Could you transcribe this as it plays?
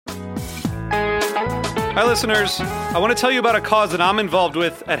Hi, listeners. I want to tell you about a cause that I'm involved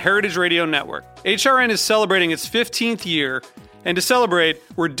with at Heritage Radio Network. HRN is celebrating its 15th year, and to celebrate,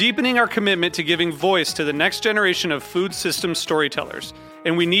 we're deepening our commitment to giving voice to the next generation of food systems storytellers,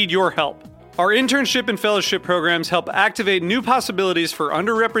 and we need your help. Our internship and fellowship programs help activate new possibilities for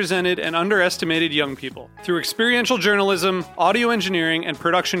underrepresented and underestimated young people through experiential journalism, audio engineering, and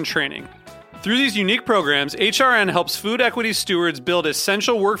production training. Through these unique programs, HRN helps food equity stewards build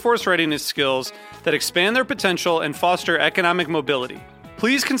essential workforce readiness skills that expand their potential and foster economic mobility.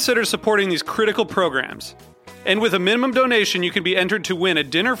 Please consider supporting these critical programs. And with a minimum donation, you can be entered to win a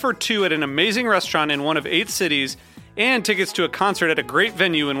dinner for two at an amazing restaurant in one of 8 cities and tickets to a concert at a great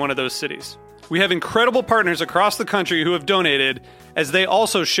venue in one of those cities. We have incredible partners across the country who have donated, as they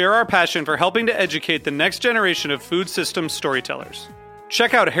also share our passion for helping to educate the next generation of food systems storytellers.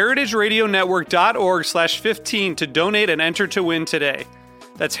 Check out heritageradionetwork.org/15 to donate and enter to win today.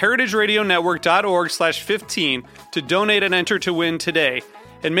 That's heritageradionetwork.org/15 to donate and enter to win today.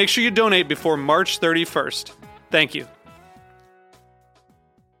 And make sure you donate before March 31st. Thank you.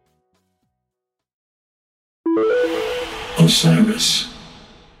 Osiris.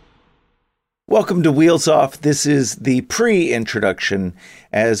 Welcome to Wheels Off. This is the pre-introduction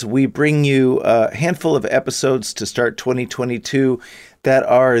as we bring you a handful of episodes to start 2022 that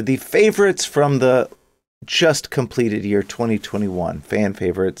are the favorites from the just completed year 2021. Fan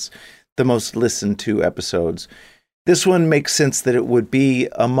favorites, the most listened to episodes. This one makes sense that it would be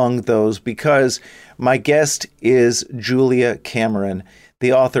among those because my guest is Julia Cameron,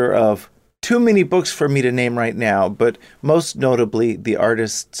 the author of too many books for me to name right now, but most notably The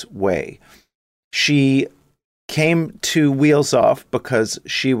Artist's Way. She came to Wheels Off because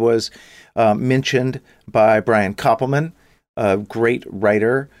she was mentioned by Brian Koppelman, a great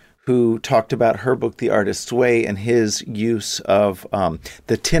writer who talked about her book, The Artist's Way, and his use of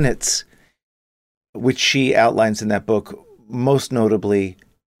the tenets, which she outlines in that book, most notably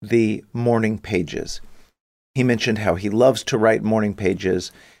the morning pages. He mentioned how he loves to write morning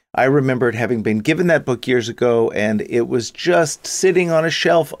pages. I remembered having been given that book years ago, and it was just sitting on a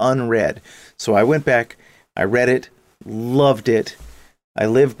shelf unread. So I went back, I read it, loved it. I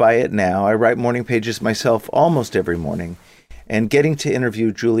live by it now. I write morning pages myself almost every morning. And getting to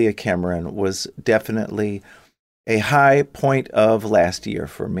interview Julia Cameron was definitely a high point of last year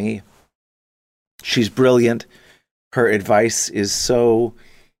for me. She's brilliant. Her advice is so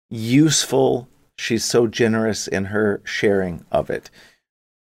useful. She's so generous in her sharing of it.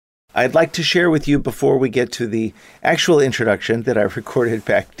 I'd like to share with you, before we get to the actual introduction that I recorded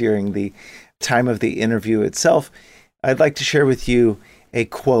back during the time of the interview itself, I'd like to share with you a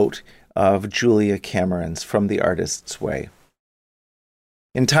quote of Julia Cameron's from The Artist's Way.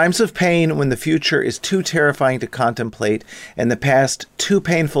 In times of pain, when the future is too terrifying to contemplate and the past too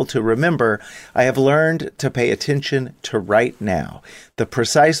painful to remember, I have learned to pay attention to right now. The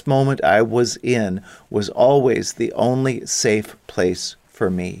precise moment I was in was always the only safe place for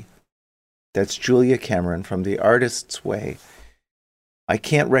me. That's Julia Cameron from The Artist's Way. I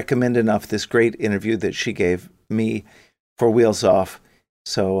can't recommend enough this great interview that she gave me for Wheels Off.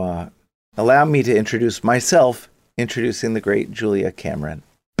 So allow me to introduce myself, introducing the great Julia Cameron.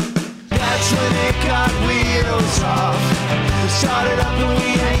 That's when it got wheels off. We started up and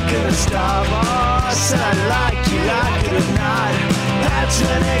we ain't gonna stop. Oh, I said I like it or not. That's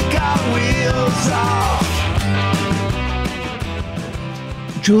when it got wheels off.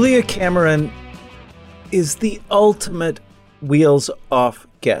 Julia Cameron is the ultimate Wheels Off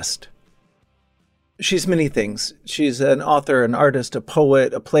guest. She's many things. She's an author, an artist, a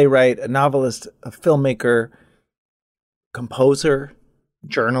poet, a playwright, a novelist, a filmmaker, composer,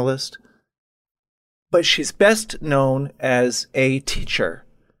 journalist. But she's best known as a teacher.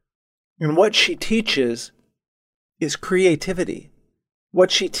 And what she teaches is creativity. What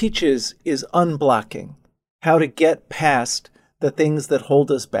she teaches is unblocking, how to get past the things that hold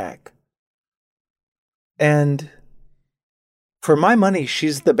us back. And for my money,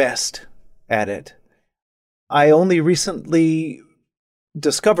 she's the best at it. I only recently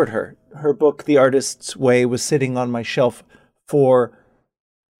discovered her. Her book, The Artist's Way, was sitting on my shelf for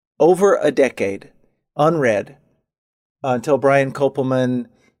over a decade, unread, until Brian Koppelman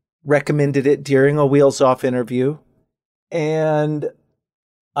recommended it during a Wheels Off interview. And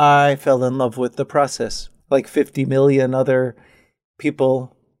I fell in love with the process, like 50 million other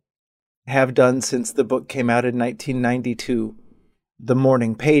people have done since the book came out in 1992. The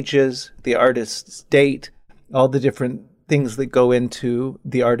morning pages, the artist's date, all the different things that go into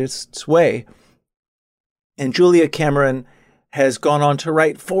The Artist's Way. And Julia Cameron has gone on to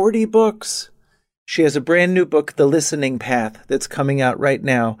write 40 books. She has a brand new book, The Listening Path, that's coming out right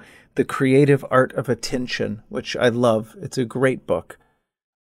now, The Creative Art of Attention, which I love. It's a great book.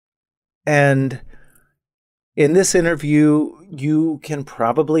 And in this interview, you can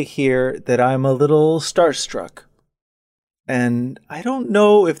probably hear that I'm a little starstruck. And I don't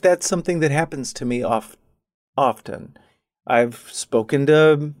know if that's something that happens to me often. I've spoken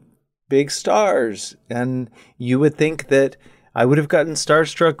to big stars, and you would think that I would have gotten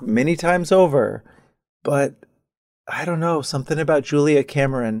starstruck many times over. But I don't know, something about Julia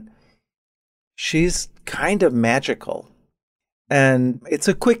Cameron. She's kind of magical. And it's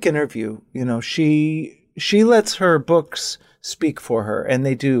a quick interview. You know, she lets her books speak for her, and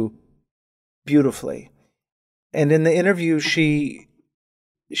they do beautifully. And in the interview,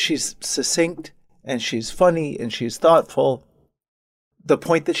 she's succinct, and she's funny, and she's thoughtful. The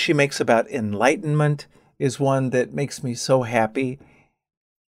point that she makes about enlightenment is one that makes me so happy.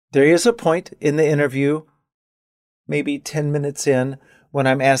 There is a point in the interview, maybe 10 minutes in, when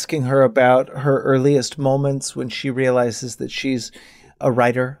I'm asking her about her earliest moments when she realizes that she's a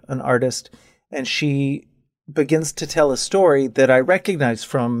writer, an artist, and she begins to tell a story that I recognize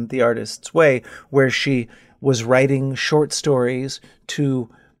from The Artist's Way, where she was writing short stories to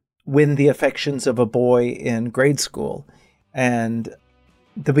win the affections of a boy in grade school. And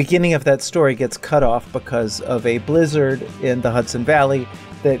the beginning of that story gets cut off because of a blizzard in the Hudson Valley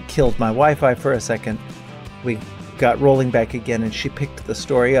that killed my Wi-Fi for a second. We got rolling back again, and she picked the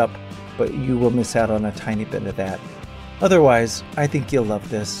story up, but you will miss out on a tiny bit of that. Otherwise, I think you'll love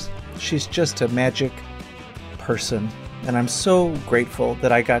this. She's just a magic person, and I'm so grateful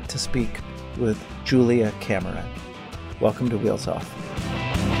that I got to speak with Julia Cameron. Welcome to Wheels Off.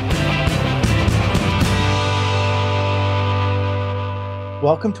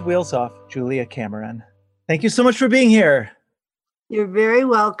 Welcome to Wheels Off, Julia Cameron. Thank you so much for being here. You're very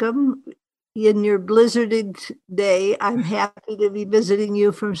welcome. In your blizzarded day, I'm happy to be visiting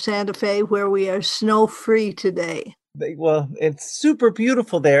you from Santa Fe, where we are snow-free today. Well, it's super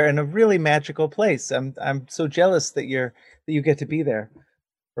beautiful there and a really magical place. I'm so jealous that you get to be there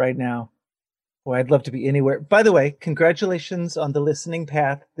right now. Boy, I'd love to be anywhere. By the way, congratulations on The Listening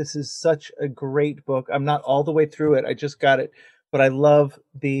Path. This is such a great book. I'm not all the way through it. I just got it, but I love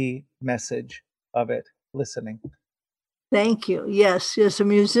the message of it, listening. Thank you. Yes, as a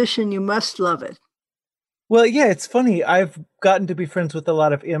musician, you must love it. Well, yeah, it's funny. I've gotten to be friends with a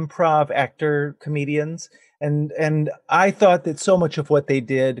lot of improv actor comedians, and I thought that so much of what they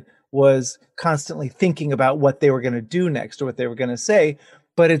did was constantly thinking about what they were going to do next or what they were going to say,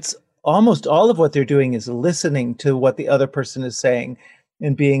 but it's almost all of what they're doing is listening to what the other person is saying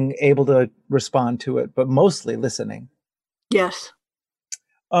and being able to respond to it, but mostly listening. Yes.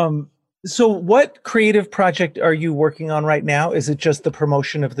 So what creative project are you working on right now? Is it just the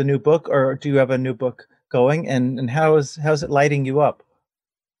promotion of the new book, or do you have a new book going? And how's it lighting you up?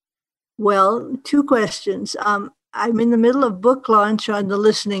 Well, two questions. I'm in the middle of book launch on The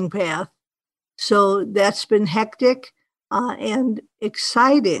Listening Path. So that's been hectic and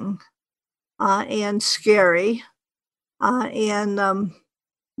exciting and scary and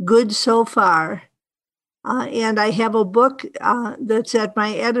good so far. And I have a book that's at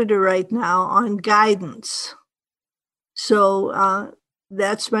my editor right now on guidance. So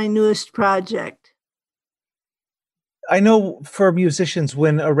that's my newest project. I know for musicians,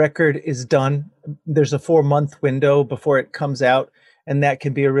 when a record is done, there's a 4-month window before it comes out, and that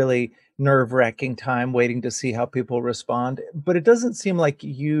can be a really nerve-wracking time waiting to see how people respond. But it doesn't seem like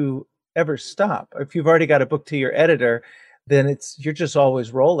you ever stop. If you've already got a book to your editor, then you're just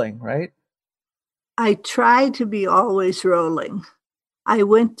always rolling, right? I try to be always rolling. I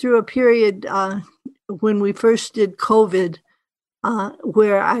went through a period when we first did COVID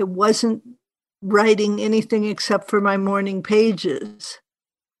where I wasn't writing anything except for my morning pages.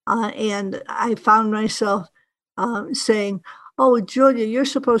 And I found myself saying, "Oh, Julia, you're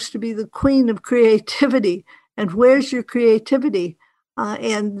supposed to be the queen of creativity. And where's your creativity?"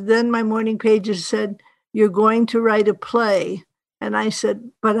 And then my morning pages said, "You're going to write a play." And I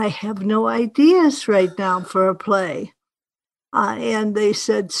said, "But I have no ideas right now for a play." And they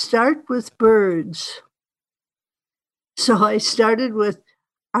said, "Start with birds." So I started with,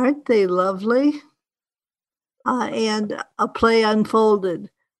 "Aren't they lovely?" And a play unfolded.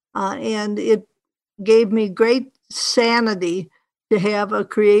 And it gave me great sanity to have a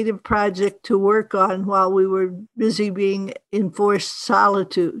creative project to work on while we were busy being in forced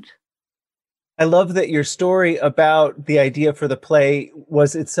solitude. I love that your story about the idea for the play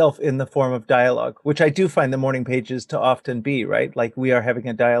was itself in the form of dialogue, which I do find the morning pages to often be, right? Like we are having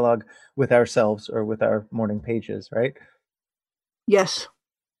a dialogue with ourselves or with our morning pages, right? Yes.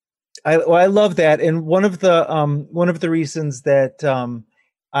 I love that, and one of the reasons that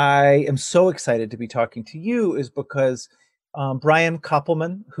I am so excited to be talking to you is because Brian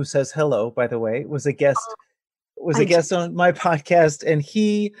Koppelman, who says hello, by the way, was a I guest on my podcast, and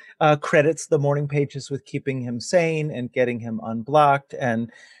he credits the morning pages with keeping him sane and getting him unblocked,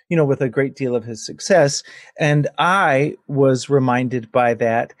 and with a great deal of his success. And I was reminded by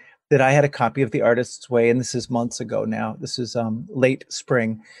that I had a copy of The Artist's Way, and this is months ago now. This is late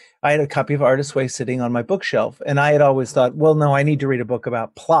spring. I had a copy of Artist's Way sitting on my bookshelf, and I had always thought, well, no, I need to read a book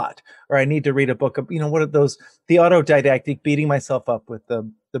about plot, or I need to read a book of, what are those, the autodidactic beating myself up with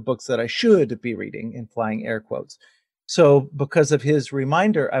the books that I should be reading in flying air quotes. So because of his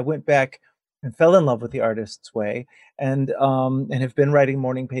reminder, I went back and fell in love with The Artist's Way, and have been writing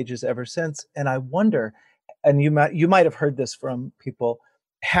morning pages ever since. And I wonder, and you might have heard this from people,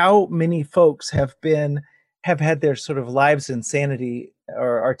 how many folks have had their sort of lives and sanity,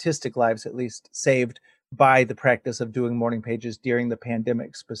 or artistic lives at least, saved by the practice of doing morning pages during the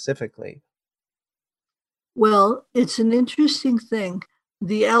pandemic specifically. Well, it's an interesting thing.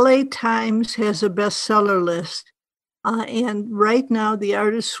 The LA Times has a bestseller list, and right now The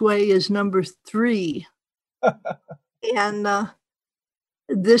Artist's Way is number 3, and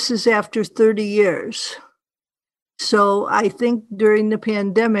this is after 30 years. So I think during the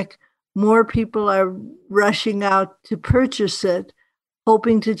pandemic, more people are rushing out to purchase it,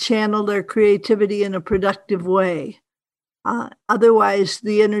 hoping to channel their creativity in a productive way. Otherwise,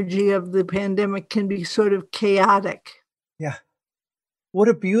 the energy of the pandemic can be sort of chaotic. Yeah. What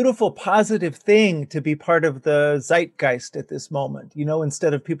a beautiful, positive thing to be part of the zeitgeist at this moment.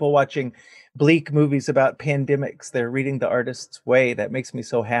 Instead of people watching bleak movies about pandemics, they're reading The Artist's Way. That makes me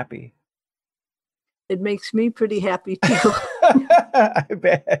so happy. It makes me pretty happy too. I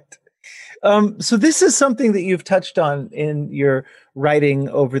bet. So this is something that you've touched on in your writing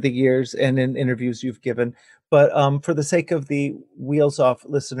over the years and in interviews you've given. But for the sake of the Wheels Off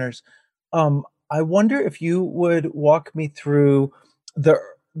listeners, I wonder if you would walk me through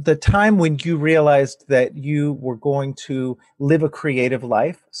the time when you realized that you were going to live a creative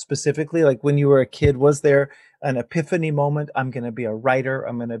life, specifically, like when you were a kid. Was there an epiphany moment? I'm going to be a writer.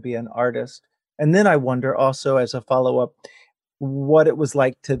 I'm going to be an artist. And then I wonder also, as a follow-up, what it was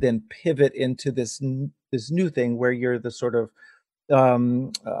like to then pivot into this new thing where you're the sort of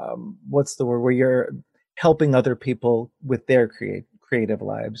what's the word, where you're helping other people with their creative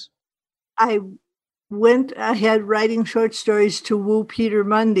lives. I went ahead writing short stories to woo Peter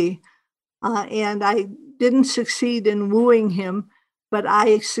Mundy, and I didn't succeed in wooing him, but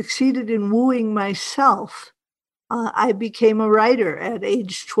I succeeded in wooing myself. I became a writer at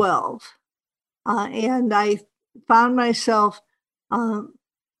age 12, and I found myself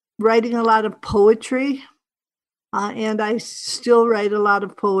writing a lot of poetry, and I still write a lot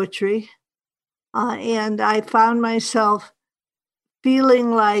of poetry. And I found myself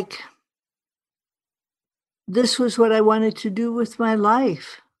feeling like this was what I wanted to do with my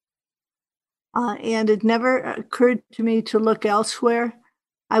life. And it never occurred to me to look elsewhere.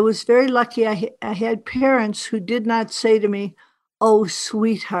 I was very lucky. I had parents who did not say to me, "Oh,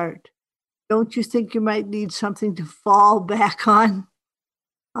 sweetheart, don't you think you might need something to fall back on?"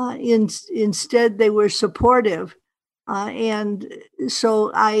 Instead, they were supportive. And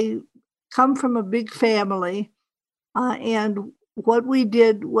so I come from a big family. And what we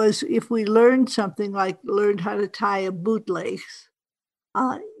did was, if we learned something, like learned how to tie a bootlace,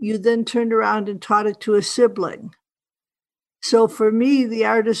 you then turned around and taught it to a sibling. So for me, The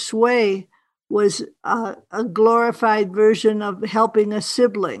Artist's Way was a glorified version of helping a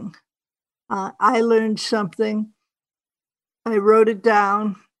sibling. I learned something, I wrote it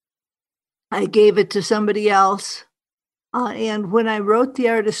down, I gave it to somebody else. And when I wrote The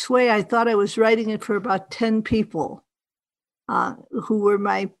Artist's Way, I thought I was writing it for about 10 people who were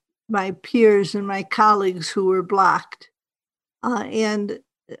my peers and my colleagues who were blocked. And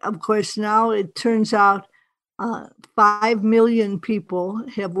of course, now it turns out 5 million people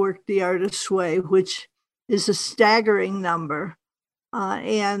have worked The Artist's Way, which is a staggering number.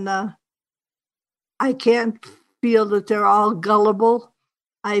 And I can't feel that they're all gullible.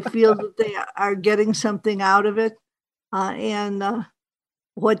 I feel that they are getting something out of it. And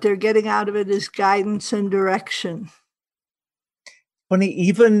what they're getting out of it is guidance and direction. Funny,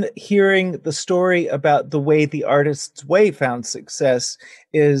 even hearing the story about the way The Artist's Way found success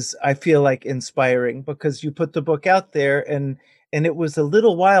is, I feel like, inspiring, because you put the book out there and it was a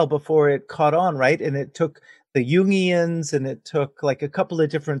little while before it caught on, right? And it took the Jungians and it took like a couple of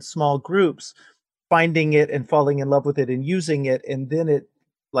different small groups finding it and falling in love with it and using it, and then it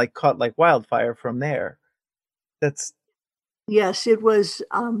caught like wildfire from there. That's Yes, it was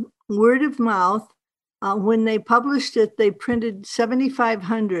word of mouth. When they published it, they printed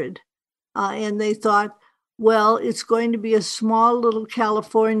 7,500, and they thought, well, it's going to be a small little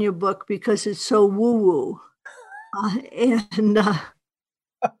California book because it's so woo-woo. And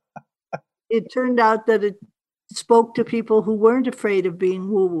it turned out that it spoke to people who weren't afraid of being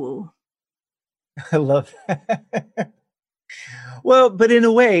woo-woo. I love that. Well, but in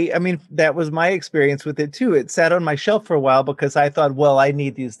a way, I mean, that was my experience with it too. It sat on my shelf for a while because I thought, well, I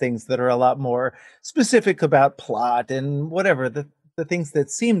need these things that are a lot more specific about plot and whatever, the things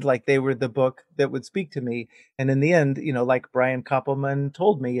that seemed like they were the book that would speak to me. And in the end, like Brian Koppelman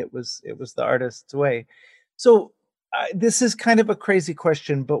told me, it was the artist's way. So this is kind of a crazy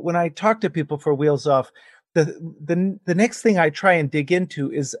question, but when I talk to people for Wheels Off, the next thing I try and dig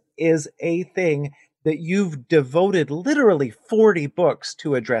into is a thing that you've devoted literally 40 books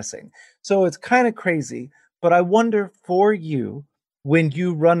to addressing. So it's kind of crazy, but I wonder for you, when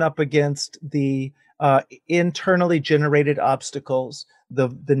you run up against the internally generated obstacles,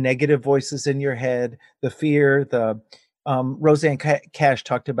 the negative voices in your head, the fear, the Roseanne Cash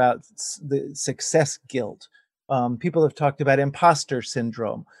talked about the success guilt. People have talked about imposter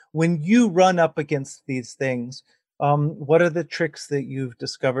syndrome. When you run up against these things, what are the tricks that you've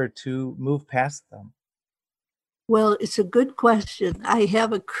discovered to move past them? Well, it's a good question. I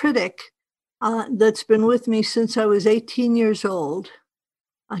have a critic that's been with me since I was 18 years old.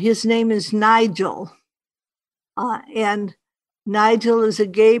 His name is Nigel. And Nigel is a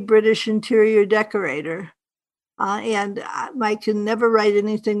gay British interior decorator. And I can never write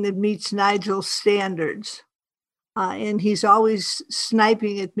anything that meets Nigel's standards. And he's always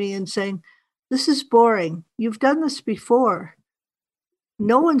sniping at me and saying, "This is boring. You've done this before.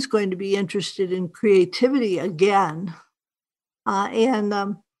 No one's going to be interested in creativity again."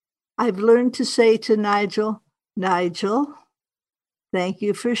 And I've learned to say to Nigel, "Nigel, thank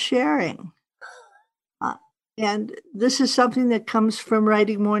you for sharing." And this is something that comes from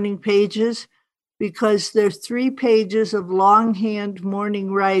writing morning pages, because there's 3 pages of longhand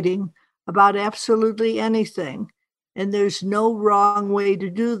morning writing about absolutely anything. And there's no wrong way to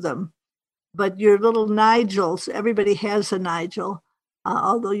do them. But your little Nigels, everybody has a Nigel,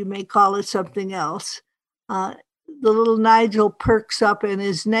 although you may call it something else. The little Nigel perks up and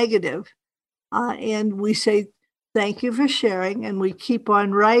is negative. And we say, "Thank you for sharing," and we keep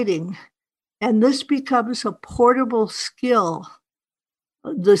on writing. And this becomes a portable skill,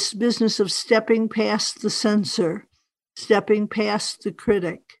 this business of stepping past the censor, stepping past the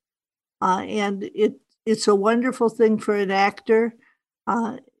critic. And it's a wonderful thing for an actor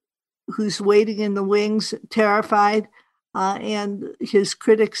who's waiting in the wings, terrified, and his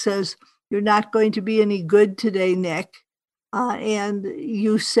critic says, "You're not going to be any good today, Nick." And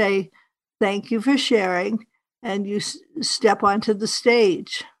you say, "Thank you for sharing," and you step onto the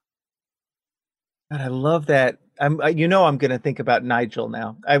stage. And I love that. I'm going to think about Nigel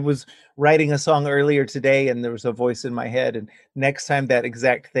now. I was writing a song earlier today and there was a voice in my head, and next time that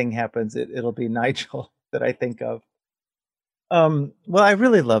exact thing happens, it'll be Nigel that I think of. Well, I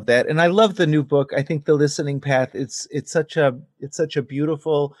really love that. And I love the new book. I think The Listening Path, it's such a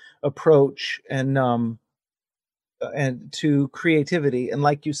beautiful approach and to creativity. And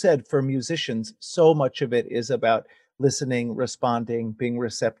like you said, for musicians, so much of it is about listening, responding, being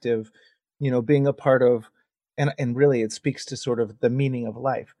receptive, being a part of, and really it speaks to sort of the meaning of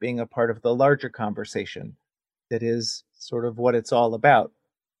life, being a part of the larger conversation that is sort of what it's all about.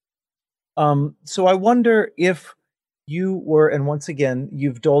 So I wonder if you were, and once again,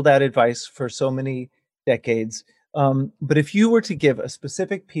 you've doled out advice for so many decades. But if you were to give a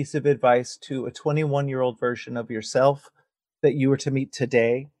specific piece of advice to a 21-year-old version of yourself that you were to meet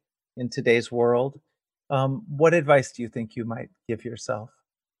today in today's world, what advice do you think you might give yourself?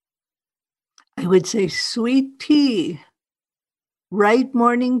 I would say, "Sweet pea, write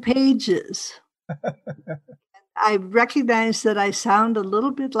morning pages." I recognize that I sound a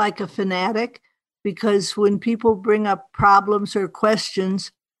little bit like a fanatic, because when people bring up problems or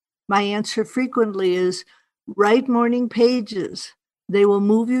questions, my answer frequently is, "Write morning pages. They will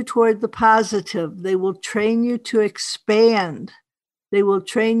move you toward the positive. They will train you to expand. They will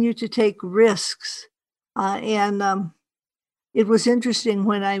train you to take risks." And it was interesting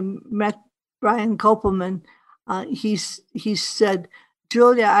when I met Brian Koppelman. He said,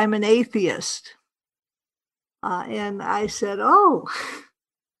 "Julia, I'm an atheist." And I said, "Oh,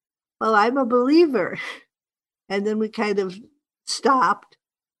 well, I'm a believer." And then we kind of stopped.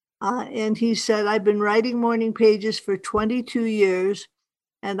 And he said, "I've been writing morning pages for 22 years,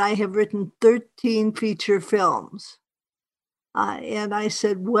 and I have written 13 feature films." And I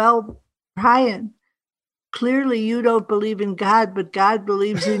said, "Well, Brian, clearly you don't believe in God, but God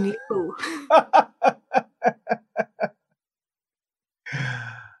believes in you.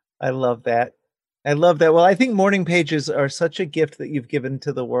 I love that. I love that. Well, I think morning pages are such a gift that you've given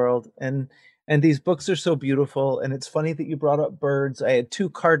to the world, and these books are so beautiful. And it's funny that you brought up birds. I had 2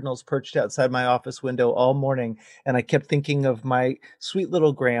 cardinals perched outside my office window all morning, and I kept thinking of my sweet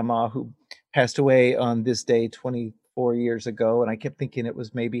little grandma who passed away on this day 24 years ago, and I kept thinking it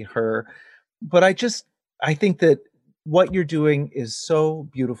was maybe her. But I think that what you're doing is so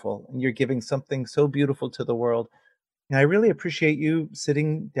beautiful, and you're giving something so beautiful to the world. And I really appreciate you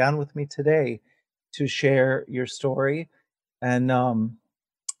sitting down with me today to share your story. And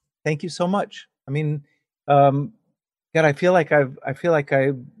thank you so much. I mean, God, I feel like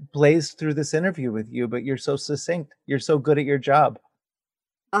I blazed through this interview with you, but you're so succinct. You're so good at your job.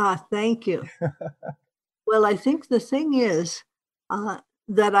 Thank you. Well, I think the thing is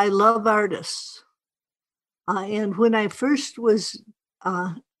that I love artists. And when I first was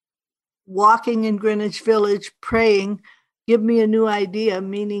walking in Greenwich Village praying, give me a new idea,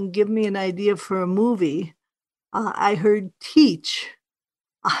 meaning give me an idea for a movie, I heard teach.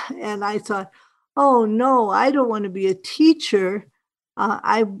 And I thought, oh, no, I don't want to be a teacher.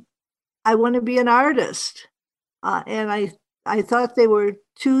 I want to be an artist. And I thought they were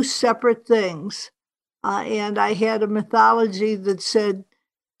 2 separate things. And I had a mythology that said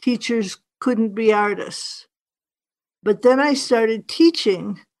teachers couldn't be artists. But then I started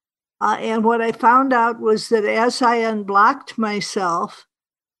teaching. And what I found out was that as I unblocked myself,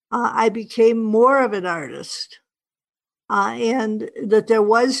 I became more of an artist. And that there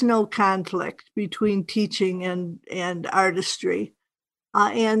was no conflict between teaching and artistry.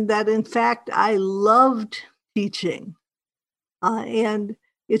 And that, in fact, I loved teaching. And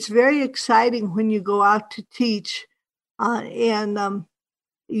it's very exciting when you go out to teach and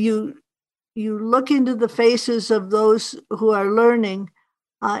you look into the faces of those who are learning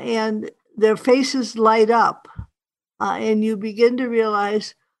and their faces light up and you begin to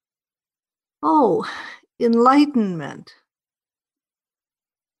realize, oh, enlightenment.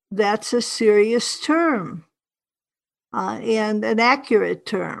 That's a serious term and an accurate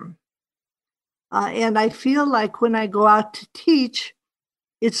term. And I feel like when I go out to teach,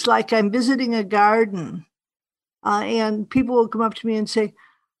 it's like I'm visiting a garden. And people will come up to me and say,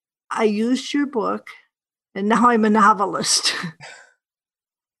 I used your book and now I'm a novelist.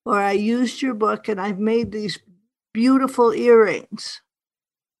 Or I used your book and I've made these beautiful earrings.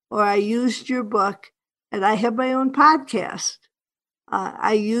 Or I used your book and I have my own podcast.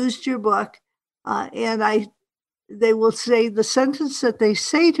 I used your book and they will say, the sentence that they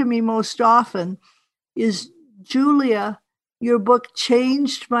say to me most often is, Julia, your book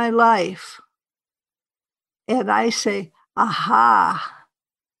changed my life. And I say, aha,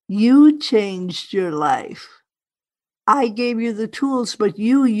 you changed your life. I gave you the tools, but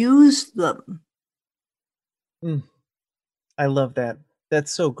you used them. I love that.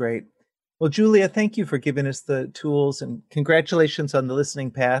 That's so great. Well, Julia, thank you for giving us the tools, and congratulations on the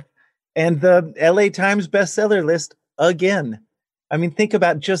listening path and the LA Times bestseller list again. I mean, think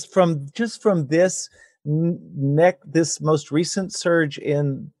about just from this this most recent surge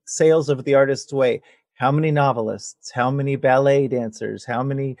in sales of The Artist's Way. How many novelists, how many ballet dancers, how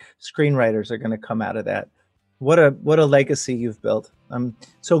many screenwriters are going to come out of that? What a legacy you've built. I'm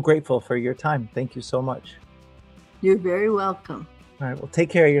so grateful for your time. Thank you so much. You're very welcome. All right. Well, take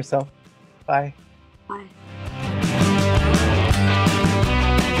care of yourself. Bye. Bye.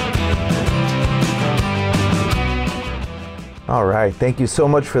 All right. Thank you so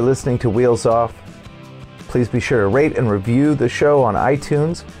much for listening to Wheels Off. Please be sure to rate and review the show on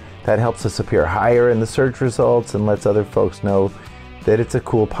iTunes. That helps us appear higher in the search results and lets other folks know that it's a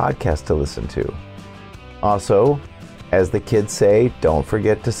cool podcast to listen to. Also, as the kids say, don't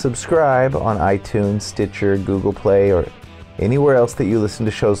forget to subscribe on iTunes, Stitcher, Google Play, or anywhere else that you listen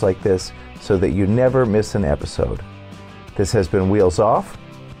to shows like this so that you never miss an episode. This has been Wheels Off,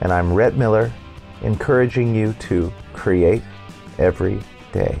 and I'm Rhett Miller, encouraging you to create every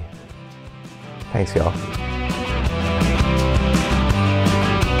day. Thanks, y'all.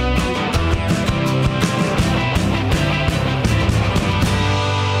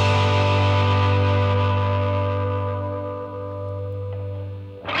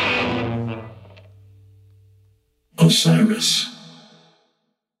 Osiris.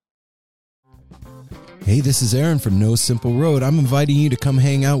 Hey, this is Aaron from No Simple Road. I'm inviting you to come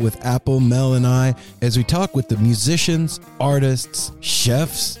hang out with Apple, Mel, and I as we talk with the musicians, artists,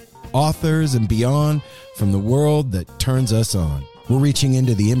 chefs, authors, and beyond from the world that turns us on. We're reaching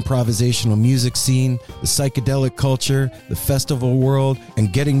into the improvisational music scene, the psychedelic culture, the festival world,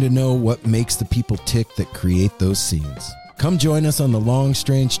 and getting to know what makes the people tick that create those scenes. Come join us on the long,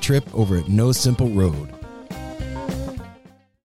 strange trip over at No Simple Road.